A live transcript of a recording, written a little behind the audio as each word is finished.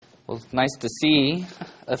Well, it's nice to see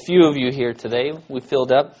a few of you here today. We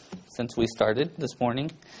filled up since we started this morning.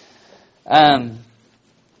 As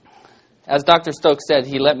Dr. Stokes said,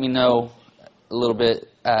 he let me know a little bit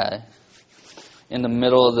in the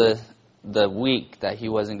middle of the week that he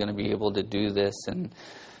wasn't going to be able to do this. And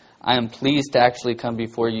I am pleased to actually come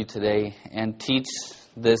before you today and teach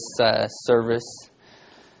this service.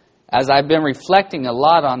 As I've been reflecting a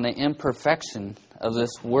lot on the imperfection of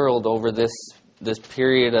this world over this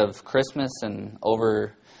period of Christmas and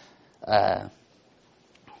over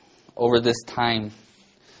this time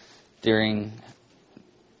during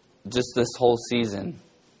just this whole season.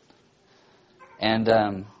 And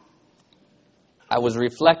I was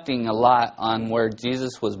reflecting a lot on where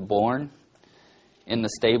Jesus was born in the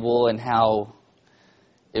stable and how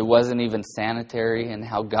it wasn't even sanitary, and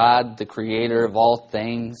how God, the creator of all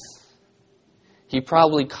things, He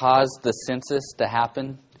probably caused the census to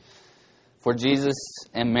happen for Jesus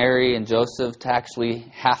and Mary and Joseph to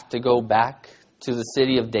actually have to go back to the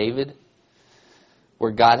city of David, where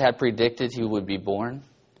God had predicted He would be born.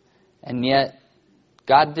 And yet,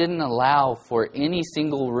 God didn't allow for any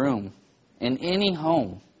single room in any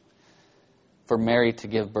home for Mary to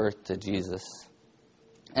give birth to Jesus.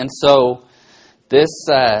 And so, this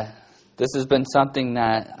has been something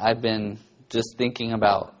that I've been just thinking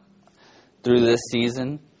about through this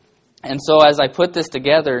season. And so as I put this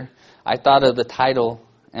together, I thought of the title,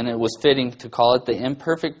 and it was fitting to call it The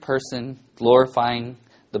Imperfect Person Glorifying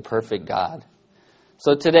the Perfect God.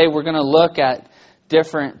 So today we're going to look at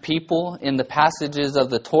different people in the passages of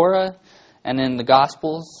the Torah and in the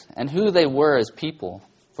Gospels, and who they were as people,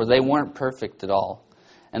 for they weren't perfect at all.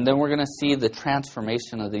 And then we're going to see the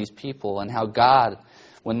transformation of these people and how God,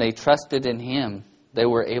 when they trusted in Him, they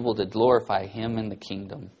were able to glorify Him in the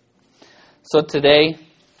kingdom. So today,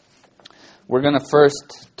 we're going to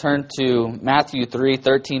first turn to Matthew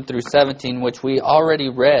 3:13 through 17, which we already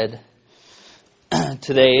read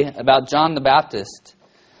today about John the Baptist.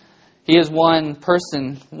 He is one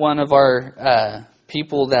person, one of our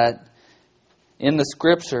people that in the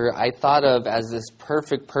Scripture I thought of as this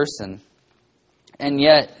perfect person. And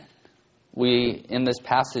yet, we, in this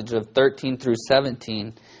passage of 13 through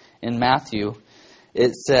 17 in Matthew,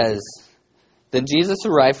 it says, "Then Jesus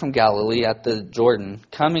arrived from Galilee at the Jordan,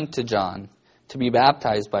 coming to John to be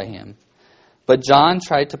baptized by him. But John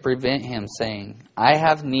tried to prevent him, saying, 'I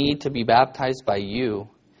have need to be baptized by you,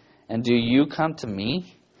 and do you come to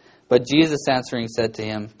me?' But Jesus answering said to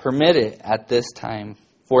him, 'Permit it at this time,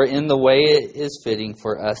 for in the way it is fitting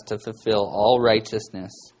for us to fulfill all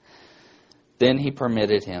righteousness.' Then he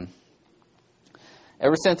permitted him."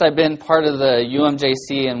 Ever since I've been part of the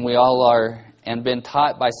UMJC, and we all are, and been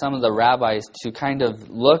taught by some of the rabbis to kind of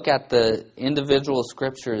look at the individual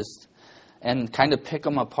scriptures and kind of pick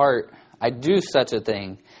them apart, I do such a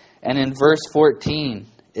thing. And in verse 14,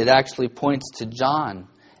 it actually points to John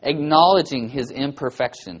acknowledging his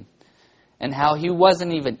imperfection and how he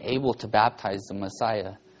wasn't even able to baptize the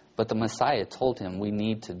Messiah. But the Messiah told him, we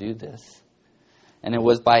need to do this. And it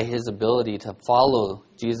was by his ability to follow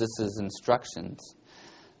Jesus' instructions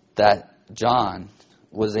that John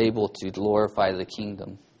was able to glorify the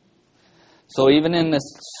kingdom. So even in this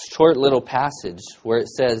short little passage where it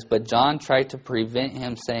says, "But John tried to prevent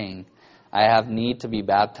him, saying, 'I have need to be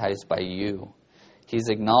baptized by you,'" he's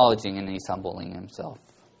acknowledging and he's humbling himself.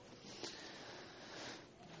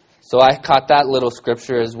 So I caught that little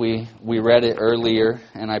scripture as we read it earlier,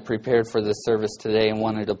 and I prepared for this service today and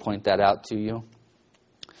wanted to point that out to you.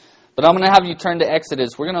 But I'm going to have you turn to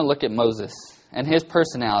Exodus. We're going to look at Moses and his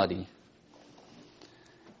personality.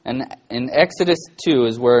 And in Exodus 2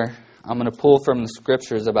 is where I'm going to pull from the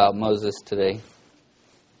scriptures about Moses today.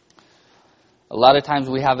 A lot of times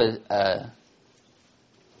we have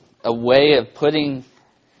a way of putting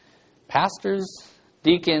pastors,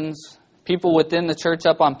 deacons, people within the church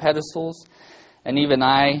up on pedestals, and even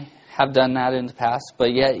I have done that in the past,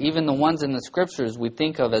 but yet even the ones in the scriptures we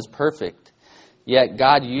think of as perfect, yet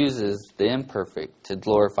God uses the imperfect to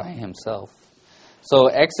glorify Himself. So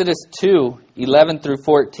Exodus 2:11 through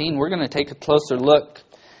 14, we're going to take a closer look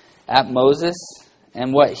at Moses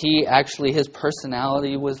and what his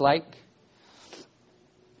personality was like.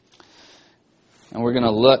 And we're going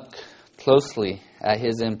to look closely at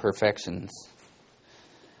his imperfections.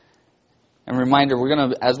 And reminder,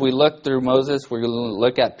 as we look through Moses, we're going to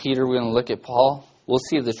look at Peter, we're going to look at Paul. We'll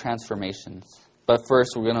see the transformations. But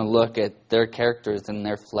first, we're going to look at their characters and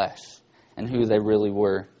their flesh and who they really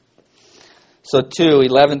were. So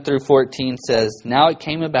 2:11 through 14 says, "Now it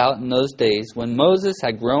came about in those days when Moses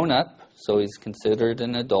had grown up," so he's considered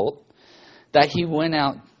an adult, "that he went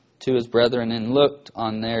out to his brethren and looked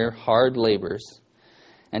on their hard labors.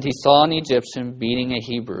 and he saw an Egyptian beating a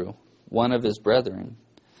Hebrew, one of his brethren.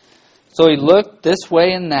 So he looked this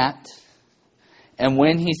way and that, and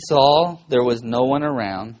when he saw there was no one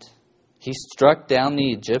around, he struck down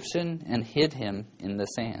the Egyptian and hid him in the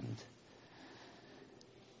sand.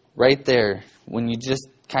 Right there, when you just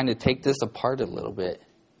kind of take this apart a little bit,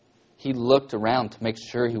 he looked around to make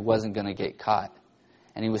sure he wasn't going to get caught.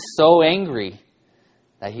 And he was so angry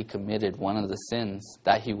that he committed one of the sins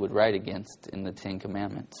that he would write against in the 10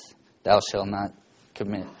 Commandments. Thou shalt not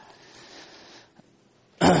commit,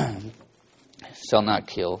 shall not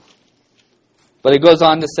kill. But it goes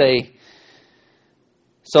on to say,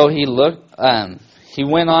 so he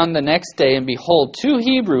went on the next day, and behold, 2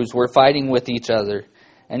 Hebrews were fighting with each other.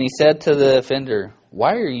 And he said to the offender,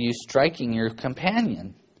 why are you striking your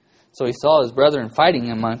companion? So he saw his brethren fighting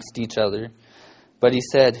amongst each other. But he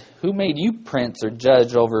said, who made you prince or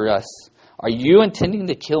judge over us? Are you intending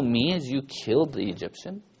to kill me as you killed the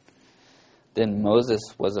Egyptian? Then Moses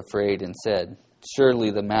was afraid and said,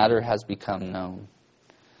 surely the matter has become known.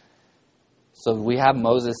 So we have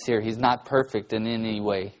Moses here. He's not perfect in any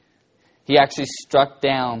way. He actually struck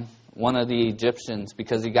down one of the Egyptians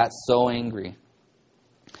because he got so angry.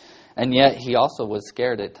 And yet he also was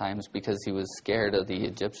scared at times because he was scared of the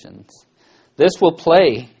Egyptians. This will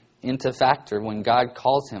play into factor when God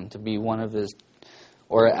calls him to be one of his,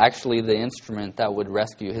 or actually the instrument that would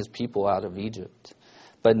rescue his people out of Egypt.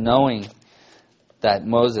 But knowing that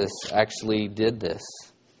Moses actually did this.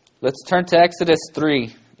 Let's turn to Exodus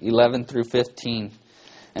 3:11 through 15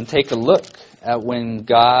 and take a look at when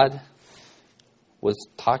God was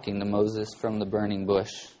talking to Moses from the burning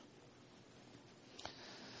bush.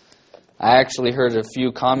 I actually heard a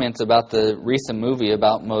few comments about the recent movie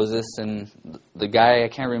about Moses, and the guy, I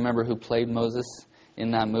can't remember who played Moses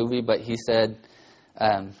in that movie, but he said,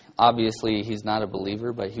 obviously he's not a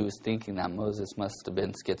believer, but he was thinking that Moses must have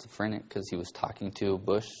been schizophrenic because he was talking to a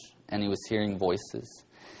bush and he was hearing voices.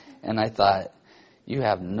 And I thought, you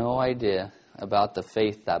have no idea about the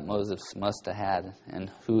faith that Moses must have had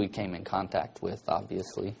and who he came in contact with,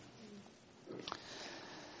 obviously.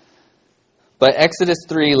 But Exodus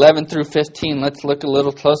 3:11 through 15, let's look a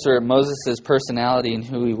little closer at Moses' personality and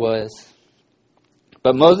who he was.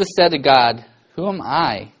 But Moses said to God, who am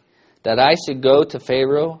I, that I should go to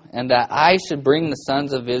Pharaoh, and that I should bring the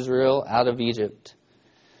sons of Israel out of Egypt?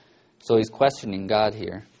 So he's questioning God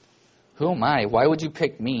here. Who am I? Why would you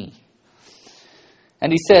pick me?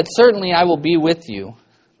 And he said, certainly I will be with you.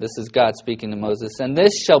 This is God speaking to Moses. And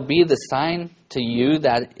this shall be the sign to you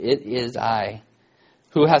that it is I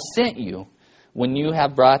who have sent you. When you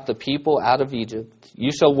have brought the people out of Egypt, you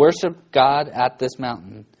shall worship God at this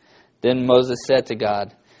mountain. Then Moses said to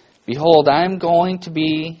God, behold, I am going to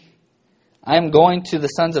the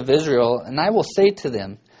sons of Israel, and I will say to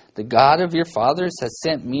them, the God of your fathers has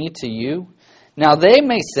sent me to you. Now they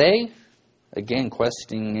may say, again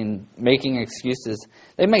questioning and making excuses,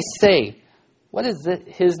 they may say, what is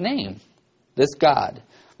his name, this God?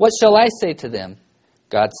 What shall I say to them?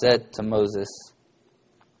 God said to Moses,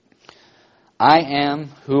 I am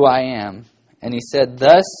who I am. And he said,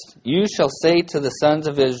 thus you shall say to the sons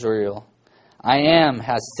of Israel, I am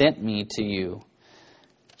has sent me to you.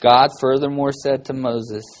 God furthermore said to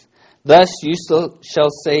Moses, thus you shall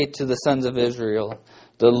say to the sons of Israel,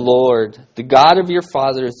 the Lord, the God of your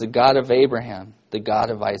fathers, the God of Abraham, the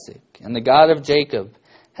God of Isaac, and the God of Jacob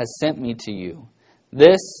has sent me to you.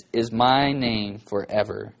 This is my name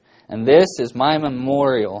forever, and this is my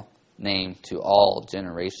memorial name to all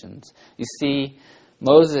generations. You see,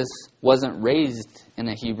 Moses wasn't raised in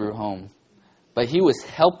a Hebrew home, but he was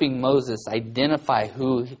helping Moses identify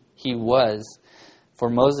who he was, for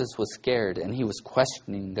Moses was scared and he was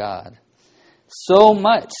questioning God. So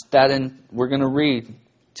much that we're going to read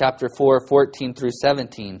chapter 4:14 through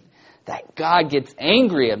 17, that God gets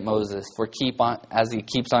angry at Moses as he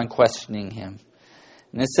keeps on questioning him.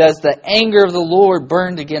 And it says, the anger of the Lord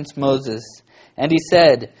burned against Moses, and he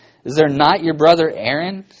said, is there not your brother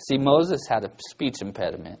Aaron? See, Moses had a speech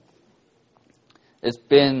impediment. It's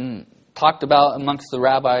been talked about amongst the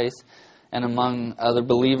rabbis and among other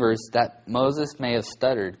believers that Moses may have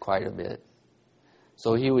stuttered quite a bit.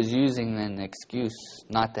 So he was using an excuse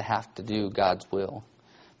not to have to do God's will.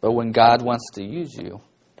 But when God wants to use you,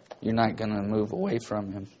 you're not going to move away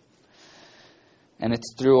from him. And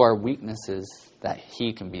it's through our weaknesses that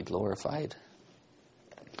he can be glorified.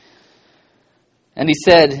 And he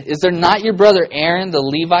said, is there not your brother Aaron the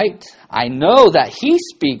Levite? I know that he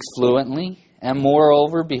speaks fluently, and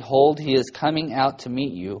moreover, behold, he is coming out to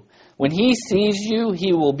meet you. When he sees you,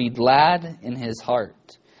 he will be glad in his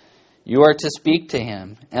heart. You are to speak to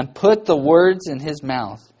him, and put the words in his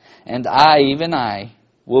mouth, and I, even I,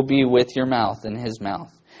 will be with your mouth and his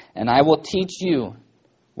mouth, and I will teach you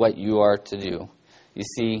what you are to do. You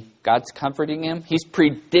see, God's comforting him. He's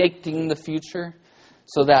predicting the future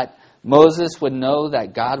so that Moses would know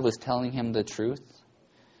that God was telling him the truth.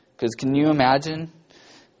 Because can you imagine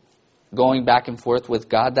going back and forth with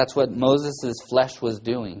God? That's what Moses' flesh was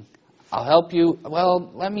doing. I'll help you.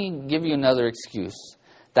 Well, let me give you another excuse.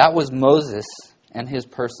 That was Moses and his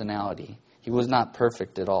personality. He was not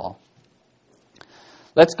perfect at all.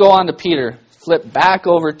 Let's go on to Peter. Flip back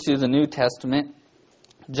over to the New Testament.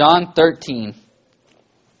 John 13.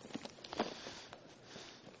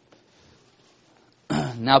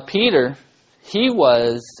 Now Peter, he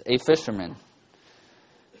was a fisherman.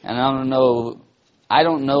 And I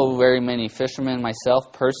don't know very many fishermen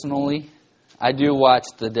myself personally. I do watch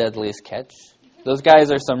The Deadliest Catch. Those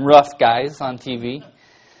guys are some rough guys on TV.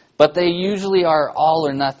 But they usually are all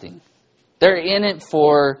or nothing. They're in it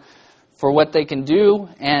for what they can do.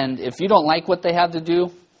 And if you don't like what they have to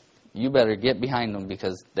do, you better get behind them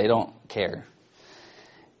because they don't care.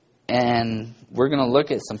 And we're going to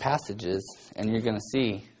look at some passages, and you're going to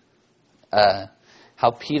see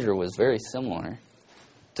how Peter was very similar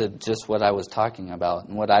to just what I was talking about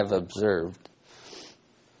and what I've observed.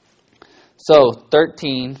 So,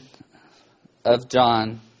 13 of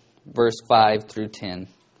John, verse 5 through 10.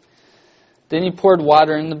 Then he poured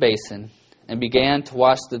water in the basin and began to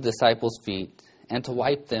wash the disciples' feet and to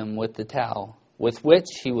wipe them with the towel with which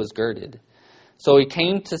he was girded. So he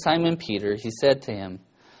came to Simon Peter. He said to him,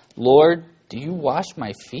 Lord, do you wash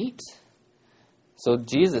my feet? So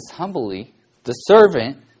Jesus humbly, the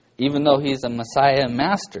servant, even though he's a Messiah and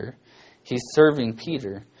master, he's serving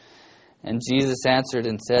Peter. And Jesus answered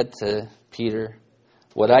and said to Peter,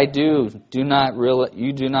 what I do, you do not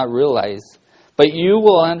realize, but you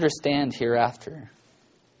will understand hereafter.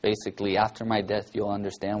 Basically, after my death, you'll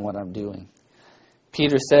understand what I'm doing.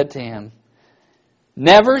 Peter said to him,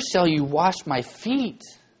 never shall you wash my feet.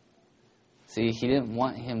 See, he didn't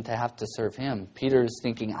want him to have to serve him. Peter is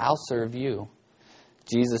thinking, I'll serve you.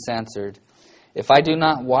 Jesus answered, if I do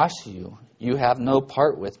not wash you, you have no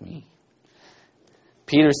part with me.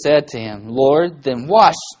 Peter said to him, Lord, then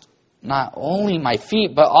wash not only my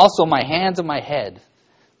feet, but also my hands and my head.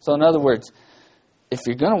 So in other words, if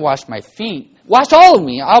you're going to wash my feet, wash all of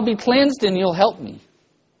me. I'll be cleansed and you'll help me.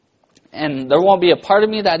 And there won't be a part of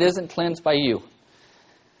me that isn't cleansed by you.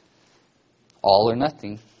 All or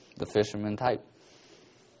nothing. The fisherman type.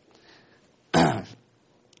 And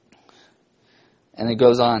it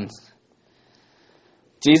goes on.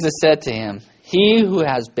 Jesus said to him, he who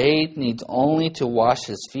has bathed needs only to wash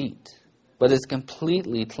his feet, but is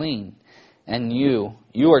completely clean. And you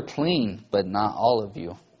are clean, but not all of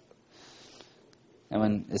you. And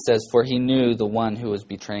when it says, for he knew the one who was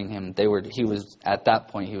betraying him, at that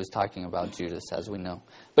point he was talking about Judas, as we know.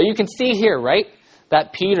 But you can see here, right,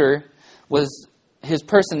 that Peter his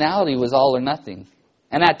personality was all or nothing.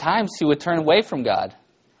 And at times he would turn away from God.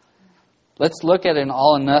 Let's look at an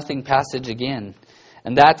all or nothing passage again.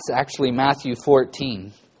 And that's actually Matthew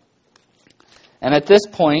 14. And at this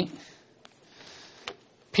point,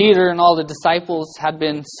 Peter and all the disciples had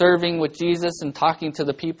been serving with Jesus and talking to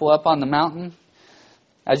the people up on the mountain,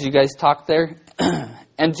 as you guys talked there.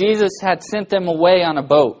 And Jesus had sent them away on a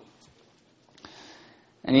boat.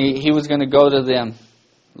 And he was going to go to them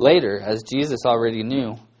later, as Jesus already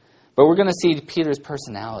knew. But we're going to see Peter's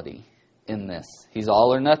personality in this. He's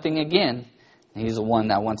all or nothing again. And he's the one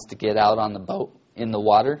that wants to get out on the boat in the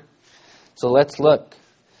water. So let's look.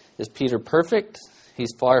 Is Peter perfect?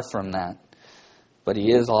 He's far from that. But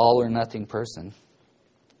he is all or nothing person.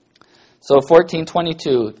 So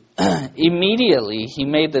 14:22. Immediately he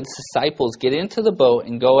made the disciples get into the boat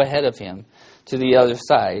and go ahead of him to the other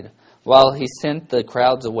side, while he sent the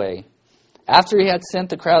crowds away. After he had sent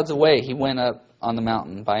the crowds away, he went up on the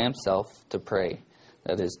mountain by himself to pray.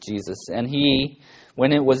 That is Jesus. And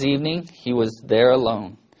when it was evening, he was there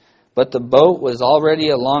alone. But the boat was already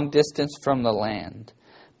a long distance from the land,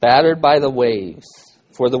 battered by the waves,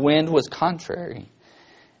 for the wind was contrary.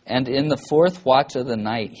 And in the fourth watch of the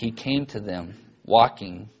night, he came to them,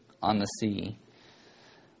 walking on the sea.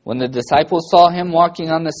 When the disciples saw him walking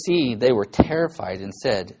on the sea, they were terrified and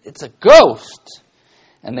said, it's a ghost!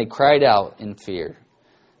 And they cried out in fear.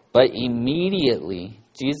 But immediately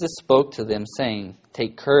Jesus spoke to them, saying,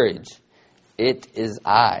 take courage. It is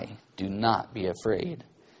I. Do not be afraid.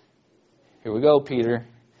 Here we go, Peter.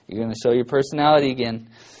 You're going to show your personality again.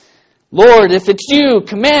 Lord, if it's you,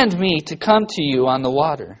 command me to come to you on the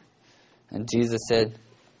water. And Jesus said,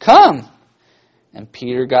 come. And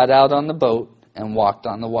Peter got out on the boat and walked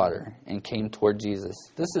on the water and came toward Jesus.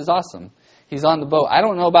 This is awesome. He's on the boat. I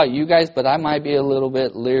don't know about you guys, but I might be a little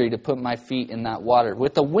bit leery to put my feet in that water.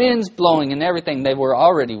 With the winds blowing and everything, they were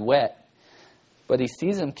already wet. But he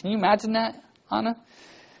sees him. Can you imagine that,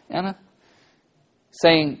 Anna?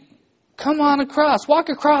 Saying, come on across, walk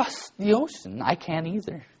across the ocean. I can't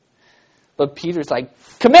either. But Peter's like,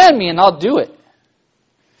 command me and I'll do it.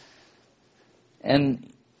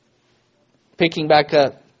 And picking back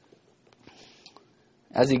up,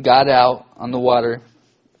 as he got out on the water,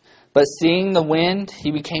 but seeing the wind,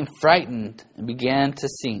 he became frightened and began to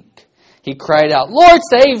sink. He cried out, Lord,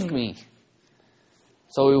 save me!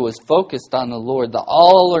 So he was focused on the Lord, the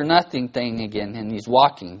all or nothing thing again, and he's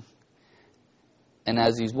walking. And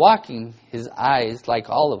as he's walking, his eyes, like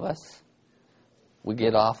all of us, we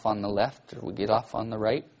get off on the left or we get off on the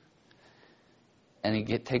right. And he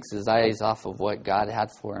takes his eyes off of what God had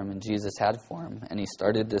for him and Jesus had for him. And he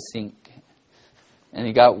started to sink. And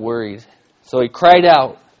he got worried. So he cried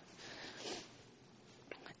out.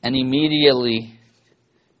 And immediately,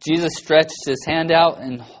 Jesus stretched his hand out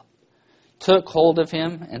and took hold of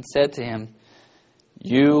him and said to him,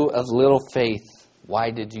 you of little faith, why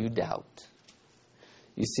did you doubt?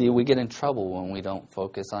 You see, we get in trouble when we don't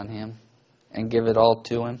focus on him and give it all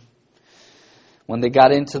to him. When they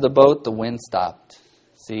got into the boat, the wind stopped.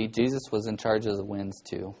 See, Jesus was in charge of the winds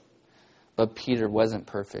too. But Peter wasn't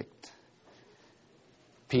perfect.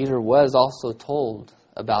 Peter was also told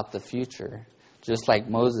about the future, just like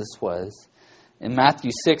Moses was. In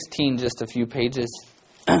Matthew 16, just a few pages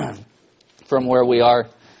from where we are,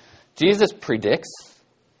 Jesus predicts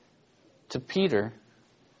to Peter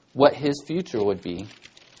what his future would be.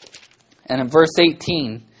 And in verse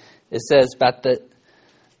 18, it says about the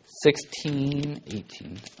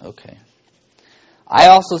 18. Okay. I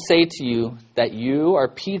also say to you that you are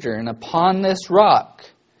Peter, and upon this rock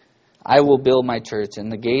I will build my church,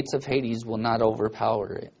 and the gates of Hades will not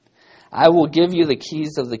overpower it. I will give you the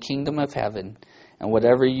keys of the kingdom of heaven, and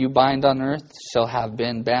whatever you bind on earth shall have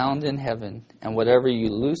been bound in heaven, and whatever you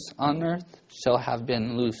loose on earth shall have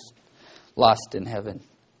been lost in heaven.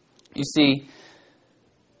 You see,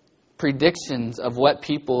 predictions of what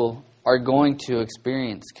people are going to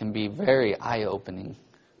experience can be very eye-opening.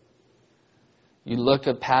 You look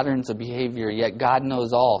at patterns of behavior, yet God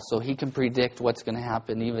knows all, so he can predict what's going to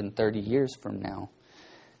happen even 30 years from now.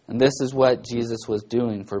 And this is what Jesus was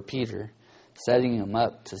doing for Peter, setting him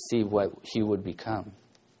up to see what he would become.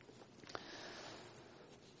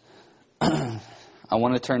 I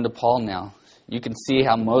want to turn to Paul now. You can see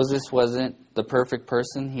how Moses wasn't the perfect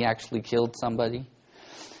person. He actually killed somebody.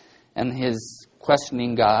 And his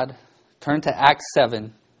questioning God. Turn to Acts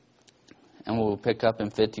 7, and we'll pick up in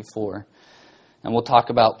 54. And we'll talk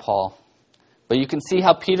about Paul. But you can see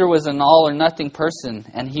how Peter was an all or nothing person,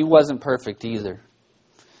 and he wasn't perfect either.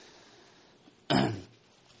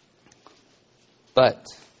 But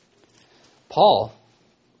Paul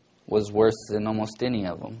was worse than almost any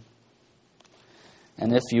of them.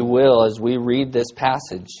 And if you will, as we read this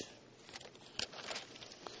passage,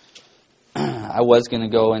 I was going to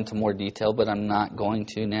go into more detail, but I'm not going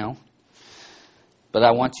to now. But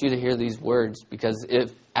I want you to hear these words, because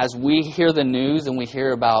as we hear the news and we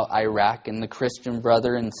hear about Iraq and the Christian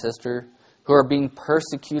brother and sister who are being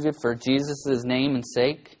persecuted for Jesus' name and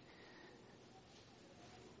sake,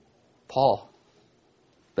 Paul,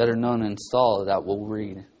 better known in Saul, that we'll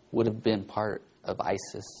read, would have been part of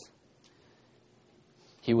ISIS.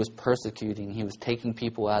 He was persecuting. He was taking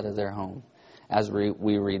people out of their home as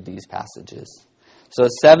we read these passages. So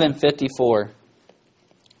 7:54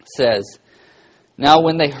 says, now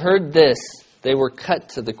when they heard this, they were cut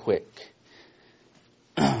to the quick.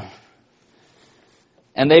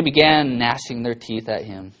 And they began gnashing their teeth at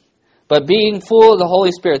him. But being full of the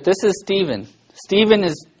Holy Spirit, this is Stephen. Stephen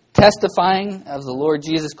is testifying of the Lord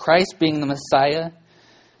Jesus Christ being the Messiah.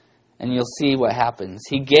 And you'll see what happens.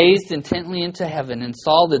 He gazed intently into heaven and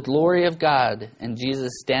saw the glory of God and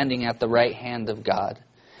Jesus standing at the right hand of God.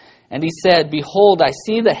 And he said, behold, I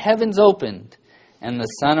see the heavens opened, and the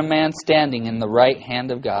Son of Man standing in the right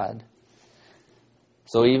hand of God.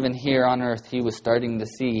 So even here on earth, he was starting to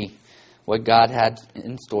see what God had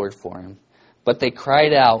in store for him. But they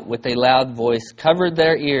cried out with a loud voice, covered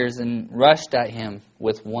their ears, and rushed at him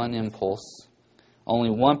with one impulse. Only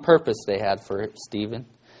one purpose they had for Stephen.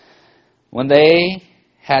 When they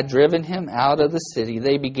had driven him out of the city,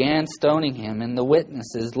 they began stoning him, and the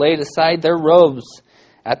witnesses laid aside their robes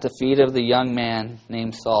at the feet of the young man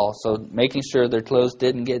named Saul. So making sure their clothes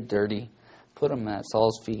didn't get dirty, put them at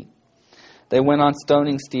Saul's feet. They went on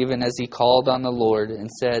stoning Stephen as he called on the Lord and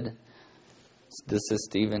said, this is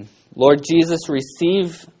Stephen, Lord Jesus,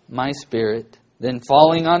 receive my spirit. Then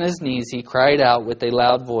falling on his knees, he cried out with a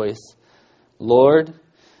loud voice, Lord,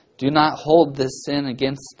 do not hold this sin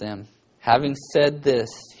against them." Having said this,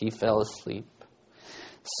 he fell asleep.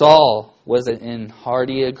 Saul was in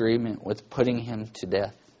hearty agreement with putting him to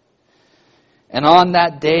death. And on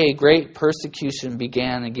that day, great persecution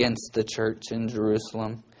began against the church in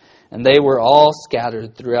Jerusalem, and they were all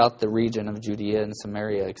scattered throughout the region of Judea and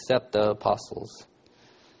Samaria, except the apostles.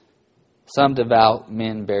 Some devout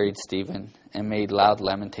men buried Stephen and made loud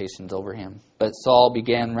lamentations over him. But Saul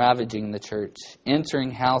began ravaging the church,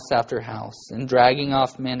 entering house after house, and dragging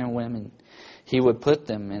off men and women. He would put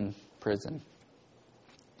them in prison.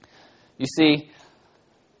 You see,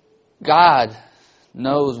 God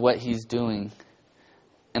knows what He's doing.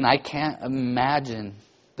 And I can't imagine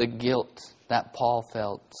the guilt that Saul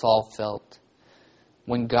felt,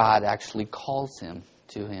 when God actually calls him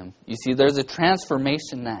to him. You see, there's a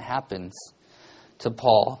transformation that happens to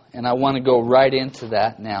Paul. And I want to go right into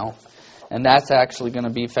that now. And that's actually going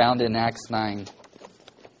to be found in Acts 9.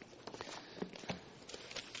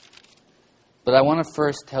 But I want to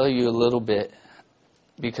first tell you a little bit,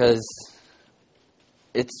 because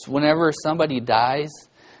it's whenever somebody dies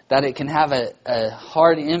that it can have a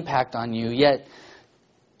hard impact on you. Yet,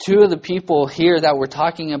 two of the people here that we're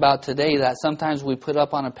talking about today that sometimes we put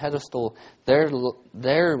up on a pedestal, their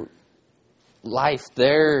life,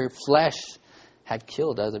 their flesh had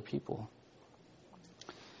killed other people.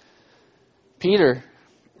 Peter,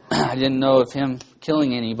 I didn't know of him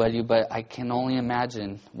killing anybody, but I can only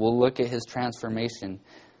imagine. We'll look at his transformation.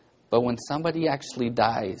 But when somebody actually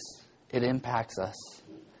dies, it impacts us.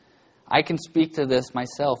 I can speak to this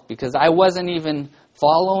myself because I wasn't even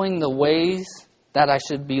following the ways that I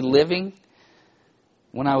should be living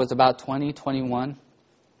when I was about 20, 21.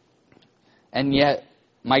 And yet,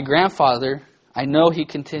 my grandfather, I know he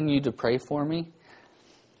continued to pray for me.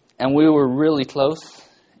 And we were really close.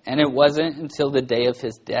 And it wasn't until the day of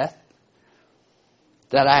his death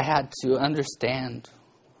that I had to understand.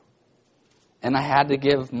 And I had to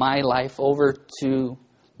give my life over to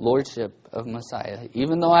Lordship of Messiah.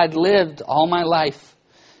 Even though I'd lived all my life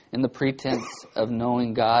in the pretense of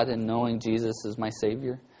knowing God and knowing Jesus as my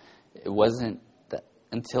Savior, it wasn't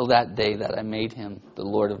until that day that I made Him the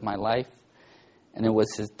Lord of my life. And it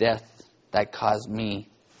was His death that caused me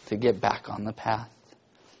to get back on the path.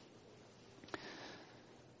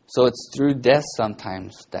 So it's through death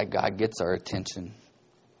sometimes that God gets our attention.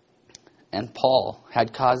 And Paul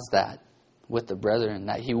had caused that with the brethren,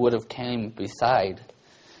 that he would have came beside.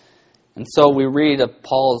 And so we read of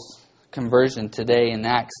Paul's conversion today in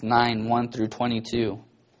Acts 9, 1 through 22.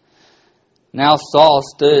 Now Saul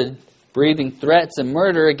stood breathing threats and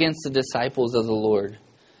murder against the disciples of the Lord.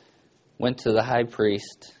 Went to the high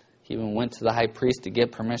priest. He even went to the high priest to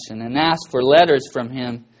get permission and asked for letters from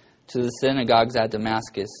him to the synagogues at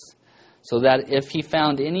Damascus, so that if he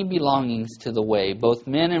found any belongings to the way, both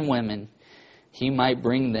men and women, he might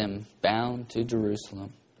bring them bound to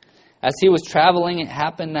Jerusalem. As he was traveling, it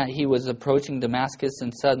happened that he was approaching Damascus,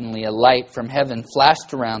 and suddenly a light from heaven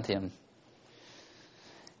flashed around him.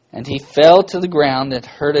 And he fell to the ground and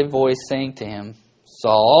heard a voice saying to him,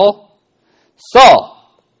 "Saul,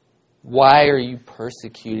 Saul, why are you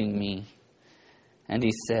persecuting me?" And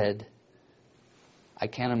he said, I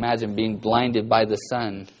can't imagine being blinded by the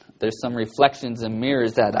sun. There's some reflections and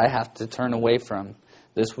mirrors that I have to turn away from.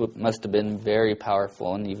 This must have been very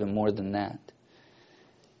powerful, and even more than that.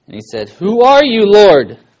 And he said, "Who are you,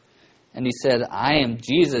 Lord?" And he said, "I am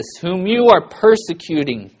Jesus, whom you are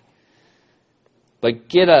persecuting. But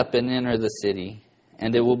get up and enter the city,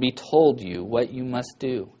 and it will be told you what you must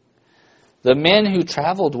do." The men who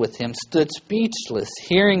traveled with him stood speechless,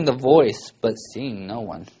 hearing the voice, but seeing no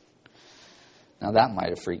one. Now that might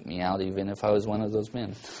have freaked me out, even if I was one of those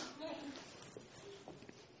men.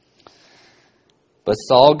 But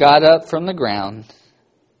Saul got up from the ground,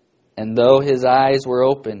 and though his eyes were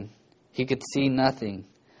open, he could see nothing.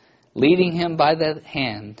 Leading him by the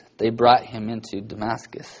hand, they brought him into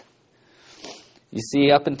Damascus. You see,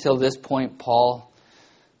 up until this point, Paul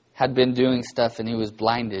had been doing stuff and he was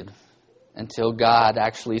blinded until God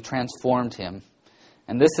actually transformed him.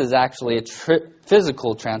 And this is actually a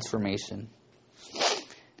physical transformation.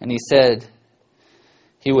 And he said,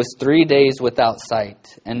 he was 3 days without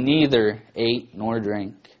sight, and neither ate nor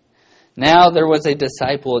drank. Now there was a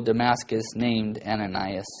disciple of Damascus named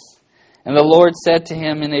Ananias. And the Lord said to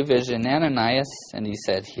him in a vision, "Ananias." And he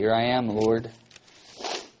said, "Here I am, Lord."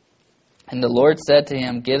 And the Lord said to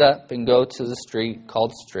him, "Get up and go to the street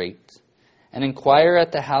called Straight, and inquire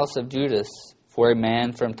at the house of Judas for a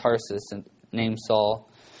man from Tarsus named Saul,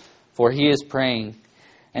 for he is praying.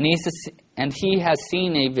 And he has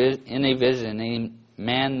seen in a vision a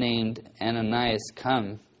man named Ananias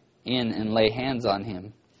come in and lay hands on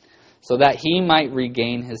him, so that he might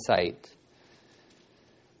regain his sight.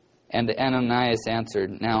 And Ananias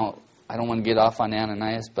answered. Now, I don't want to get off on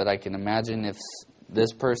Ananias, but I can imagine if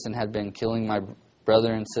this person had been killing my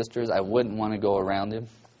brother and sisters, I wouldn't want to go around him.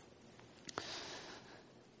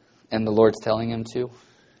 And the Lord's telling him to.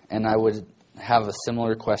 And I would have a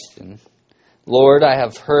similar question. Lord, I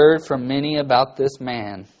have heard from many about this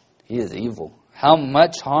man. He is evil. How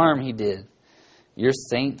much harm he did your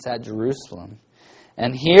saints at Jerusalem.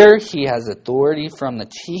 And here he has authority from the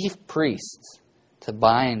chief priests to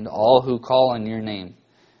bind all who call on your name.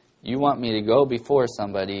 You want me to go before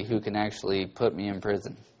somebody who can actually put me in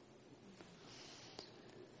prison.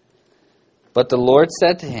 But the Lord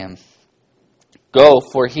said to him, Go,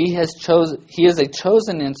 for he is a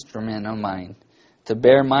chosen instrument of mine to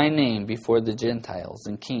bear my name before the Gentiles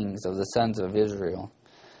and kings of the sons of Israel.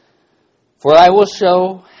 For I will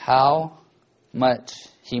show how much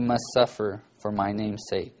he must suffer for my name's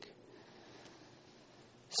sake.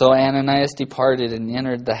 So Ananias departed and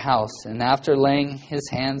entered the house, and after laying his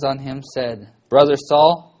hands on him said, Brother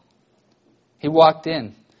Saul. He walked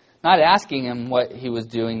in, not asking him what he was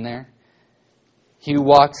doing there. He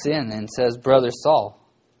walks in and says, Brother Saul,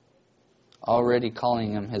 already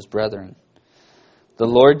calling him his brethren. The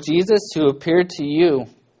Lord Jesus, who appeared to you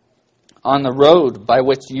on the road by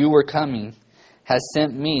which you were coming, has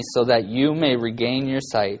sent me so that you may regain your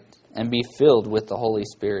sight and be filled with the Holy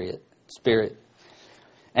Spirit.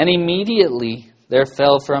 And immediately there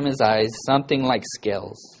fell from his eyes something like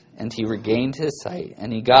scales, and he regained his sight,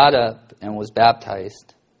 and he got up and was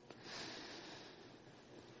baptized.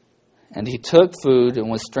 And he took food and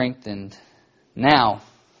was strengthened. Now,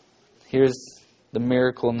 here's the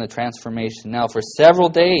miracle and the transformation. Now, for several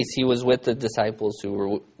days he was with the disciples who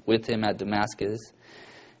were with him at Damascus.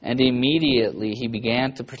 And immediately he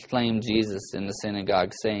began to proclaim Jesus in the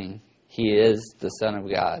synagogue, saying, He is the Son of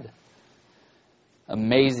God.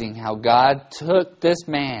 Amazing how God took this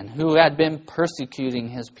man who had been persecuting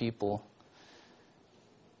his people.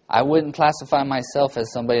 I wouldn't classify myself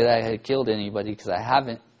as somebody that had killed anybody because I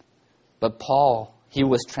haven't. But Paul, he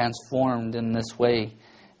was transformed in this way.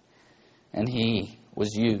 And he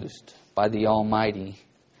was used by the Almighty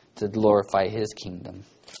to glorify His kingdom.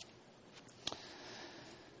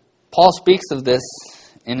 Paul speaks of this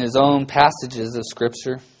in his own passages of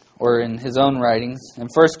Scripture, or in his own writings. In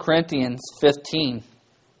 1 Corinthians 15,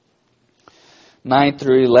 9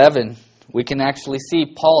 through 11, we can actually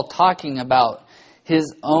see Paul talking about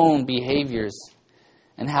his own behaviors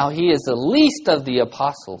and how he is the least of the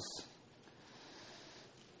apostles.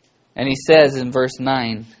 And he says in verse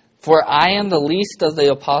 9, For I am the least of the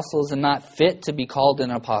apostles and not fit to be called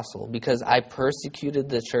an apostle, because I persecuted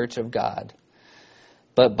the church of God.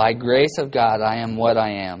 But by grace of God I am what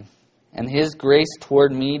I am. And His grace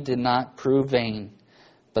toward me did not prove vain,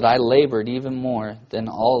 but I labored even more than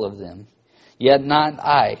all of them. Yet not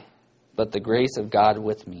I, but the grace of God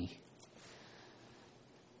with me.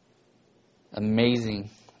 Amazing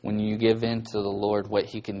when you give in to the Lord what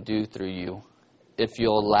He can do through you, if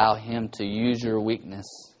you'll allow Him to use your weakness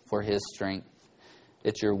for His strength.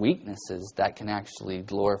 It's your weaknesses that can actually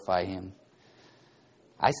glorify Him.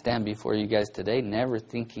 I stand before you guys today never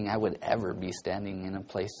thinking I would ever be standing in a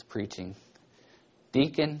place preaching.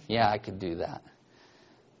 Deacon, yeah, I could do that.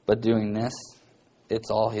 But doing this,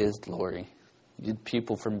 it's all His glory.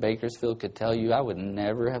 People from Bakersfield could tell you I would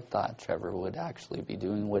never have thought Trevor would actually be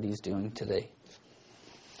doing what he's doing today.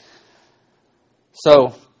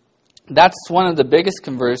 So, that's one of the biggest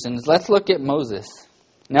conversions. Let's look at Moses.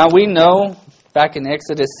 Now we know, back in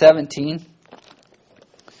Exodus 17,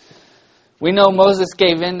 we know Moses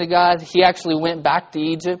gave in to God. He actually went back to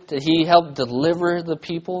Egypt. He helped deliver the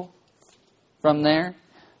people from there,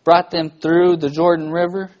 brought them through the Jordan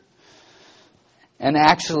River, and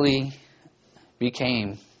actually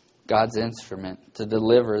became God's instrument to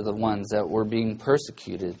deliver the ones that were being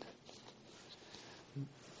persecuted.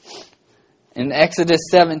 In Exodus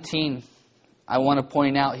 17, I want to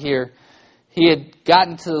point out here, he had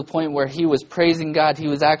gotten to the point where he was praising God. He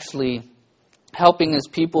was actually helping his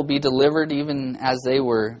people be delivered even as they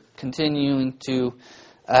were continuing to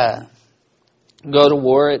go to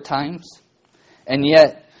war at times. And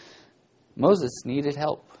yet, Moses needed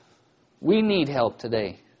help. We need help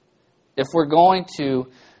today. If we're going to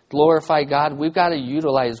glorify God, we've got to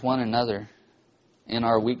utilize one another in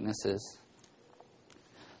our weaknesses.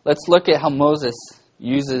 Let's look at how Moses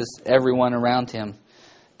uses everyone around him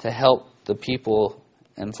to help the people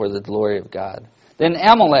and for the glory of God. Then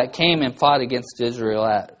Amalek came and fought against Israel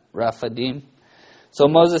at Rephidim. So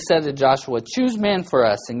Moses said to Joshua, Choose men for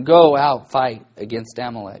us and go out fight against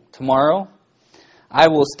Amalek. Tomorrow I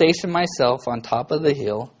will station myself on top of the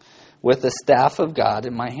hill with the staff of God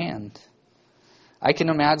in my hand. I can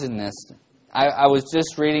imagine this. I was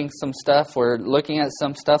just reading some stuff or looking at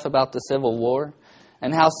some stuff about the Civil War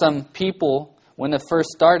and how some people, when it first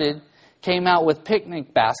started, came out with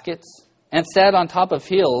picnic baskets and sat on top of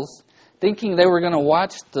hills thinking they were going to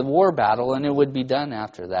watch the war battle and it would be done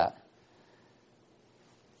after that.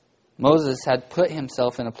 Moses had put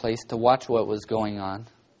himself in a place to watch what was going on.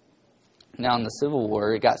 Now in the Civil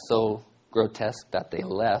War, it got so grotesque that they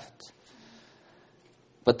left.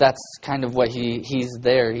 But that's kind of what he's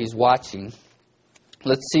there. He's watching.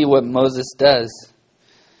 Let's see what Moses does.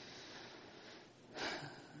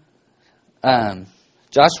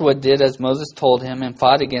 Joshua did as Moses told him and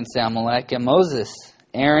fought against Amalek. And Moses,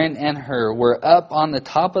 Aaron, and Hur were up on the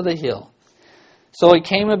top of the hill. So it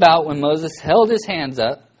came about when Moses held his hands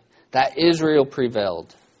up that Israel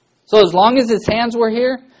prevailed. So as long as his hands were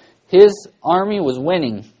here, his army was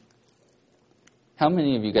winning. How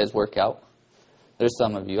many of you guys work out? There's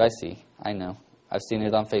some of you, I see. I know. I've seen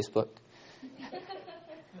it on Facebook.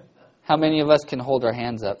 How many of us can hold our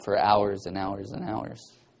hands up for hours and hours and hours?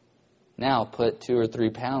 Now put 2 or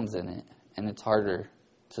 3 pounds in it, and it's harder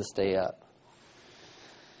to stay up.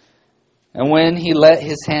 And when he let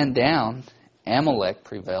his hand down, Amalek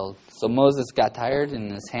prevailed. So Moses got tired,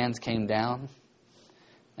 and his hands came down,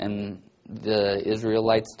 and the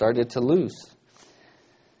Israelites started to lose.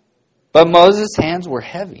 But Moses' hands were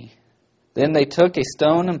heavy. Then they took a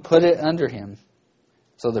stone and put it under him.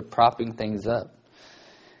 So they're propping things up.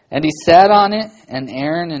 And he sat on it, and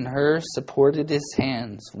Aaron and Hur supported his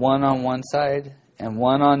hands, one on one side and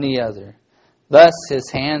one on the other. Thus his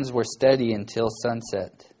hands were steady until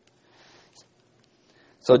sunset.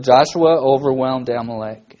 So Joshua overwhelmed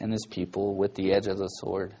Amalek and his people with the edge of the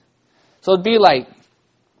sword. So it'd be like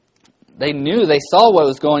they saw what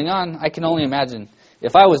was going on. I can only imagine.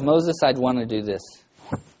 If I was Moses, I'd want to do this.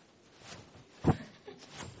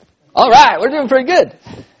 All right, we're doing pretty good.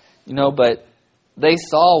 But they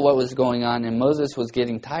saw what was going on, and Moses was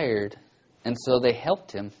getting tired, and so they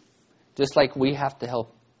helped him, just like we have to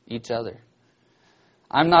help each other.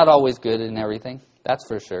 I'm not always good in everything, that's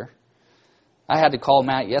for sure. I had to call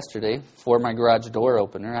Matt yesterday for my garage door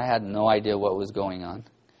opener. I had no idea what was going on.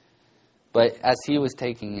 But as he was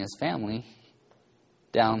taking his family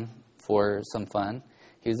down for some fun,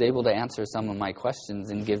 he was able to answer some of my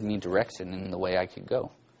questions and give me direction in the way I could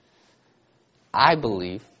go. I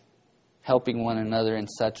believe helping one another in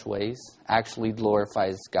such ways actually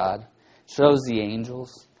glorifies God, shows the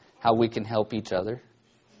angels how we can help each other.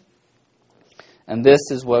 And this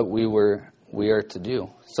is what we are to do.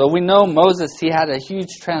 So we know Moses, he had a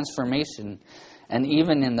huge transformation, and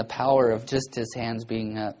even in the power of just his hands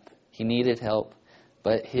being up, he needed help,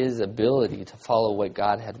 but his ability to follow what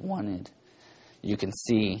God had wanted, you can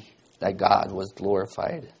see that God was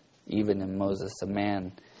glorified, even in Moses, a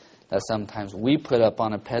man that sometimes we put up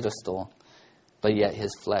on a pedestal, but yet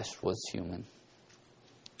his flesh was human.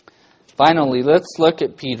 Finally, let's look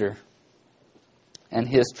at Peter and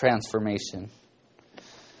his transformation.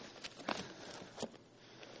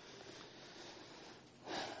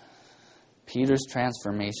 Peter's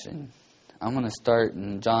transformation. I'm going to start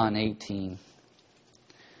in John 18.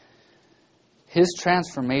 His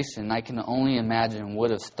transformation, I can only imagine,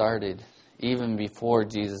 would have started even before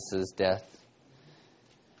Jesus' death.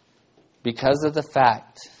 Because of the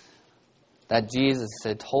fact that Jesus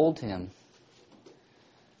had told him,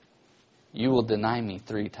 "You will deny me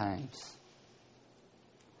 3 times.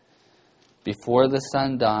 Before the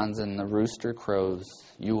sun dawns and the rooster crows,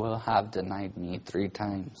 you will have denied me 3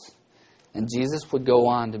 times." And Jesus would go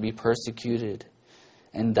on to be persecuted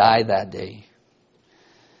and die that day.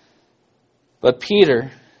 But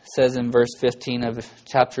Peter says in verse 15 of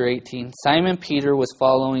chapter 18, Simon Peter was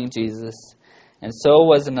following Jesus, and so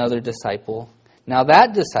was another disciple. Now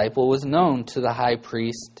that disciple was known to the high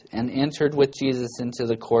priest and entered with Jesus into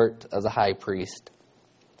the court of the high priest.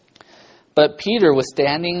 But Peter was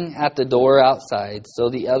standing at the door outside, so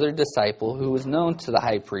the other disciple, who was known to the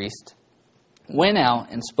high priest, went out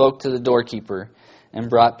and spoke to the doorkeeper and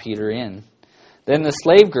brought Peter in. Then the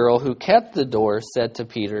slave girl who kept the door said to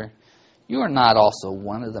Peter, "You are not also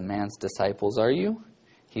one of the man's disciples, are you?"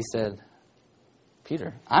 He said,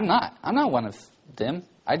 "Peter, I'm not one of them.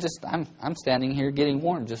 I'm standing here getting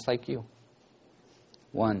warm just like you."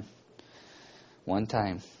 One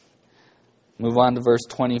time. Move on to verse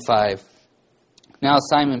 25. Now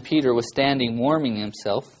Simon Peter was standing warming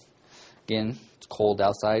himself. Again, it's cold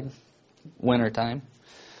outside. Wintertime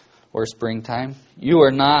or springtime. "You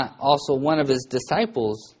are not also one of his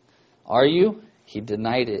disciples, are you?" He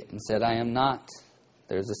denied it and said, "I am not."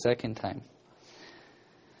 There's a second time.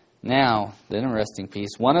 Now, the interesting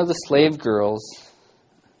piece, one of the slaves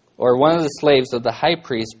of the high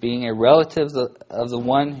priest, being a relative of the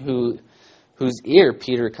one whose ear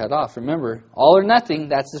Peter cut off. Remember, all or nothing,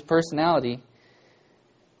 that's his personality.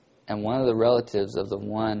 And one of the relatives of the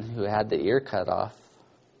one who had the ear cut off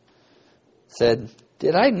said,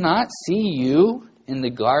 "Did I not see you in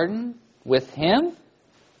the garden with him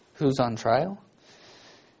who's on trial?"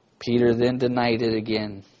 Peter then denied it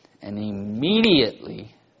again, and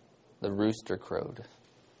immediately the rooster crowed.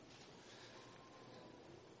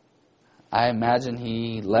 I imagine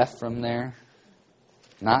he left from there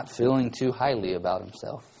not feeling too highly about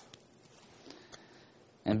himself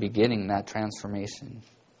and beginning that transformation.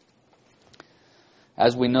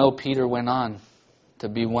 As we know, Peter went on to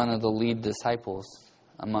be one of the lead disciples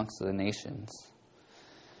amongst the nations.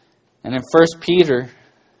 And in 1 Peter,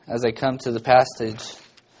 as I come to the passage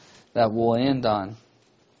that we'll end on,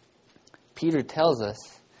 Peter tells us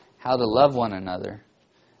how to love one another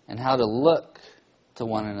and how to look to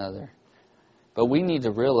one another. But we need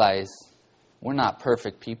to realize we're not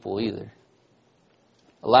perfect people either.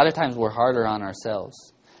 A lot of times we're harder on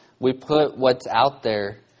ourselves. We put what's out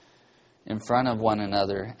there in front of one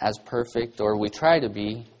another as perfect, or we try to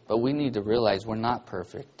be, but we need to realize we're not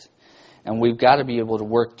perfect. And we've got to be able to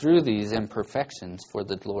work through these imperfections for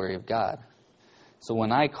the glory of God. So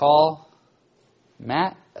when I call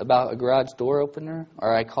Matt about a garage door opener,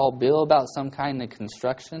 or I call Bill about some kind of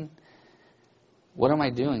construction, what am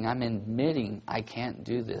I doing? I'm admitting I can't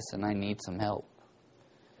do this and I need some help.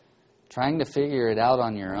 Trying to figure it out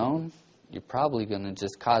on your own, you're probably going to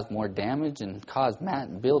just cause more damage and cause Matt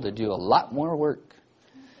and Bill to do a lot more work.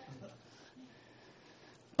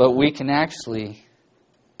 But we can actually,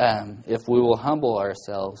 if we will humble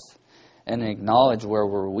ourselves and acknowledge where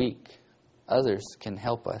we're weak, others can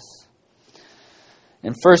help us.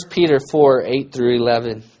 In 1 Peter 4, 8 through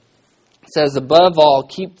 11, it says, "Above all,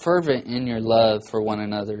 keep fervent in your love for one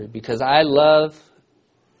another, because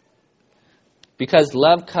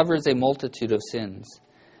love covers a multitude of sins.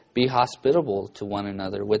 Be hospitable to one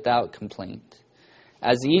another without complaint,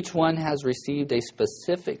 as each one has received a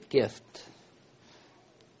specific gift."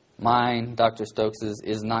 Mine, Dr. Stokes'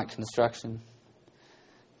 is not construction.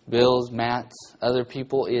 Bill's, Matt's, other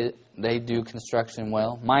people, they do construction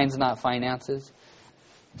well. Mine's not finances.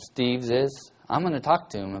 Steve's is. I'm going to talk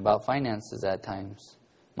to him about finances at times.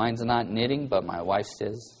 Mine's not knitting, but my wife's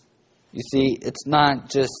is. You see, it's not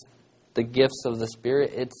just the gifts of the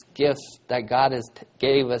Spirit, it's gifts that God has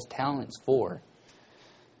gave us talents for.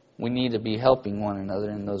 We need to be helping one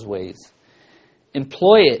another in those ways.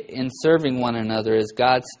 Employ it in serving one another as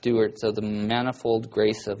God's stewards of the manifold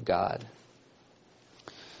grace of God.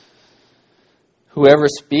 Whoever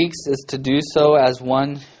speaks is to do so as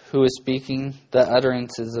one who is speaking the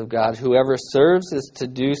utterances of God. Whoever serves is to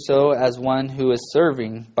do so as one who is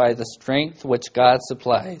serving by the strength which God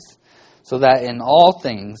supplies, so that in all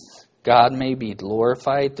things God may be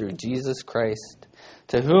glorified through Jesus Christ,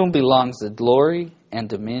 to whom belongs the glory and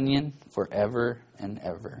dominion forever and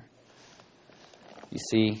ever. You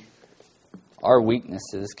see, our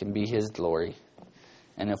weaknesses can be His glory.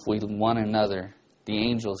 And if we one another, the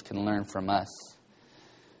angels can learn from us.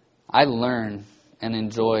 I learn and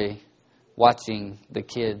enjoy watching the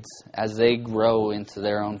kids as they grow into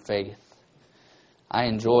their own faith. I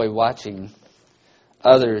enjoy watching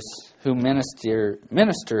others who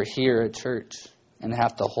minister here at church and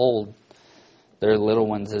have to hold their little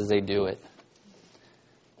ones as they do it.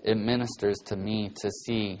 It ministers to me to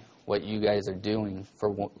see what you guys are doing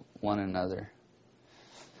for one another.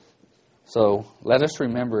 So let us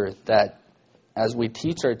remember that as we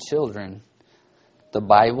teach our children the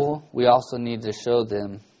Bible, we also need to show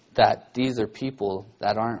them that these are people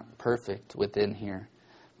that aren't perfect within here.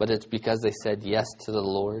 But it's because they said yes to the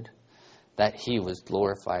Lord that He was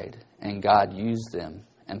glorified and God used them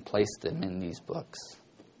and placed them in these books.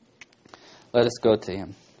 Let us go to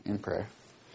Him in prayer.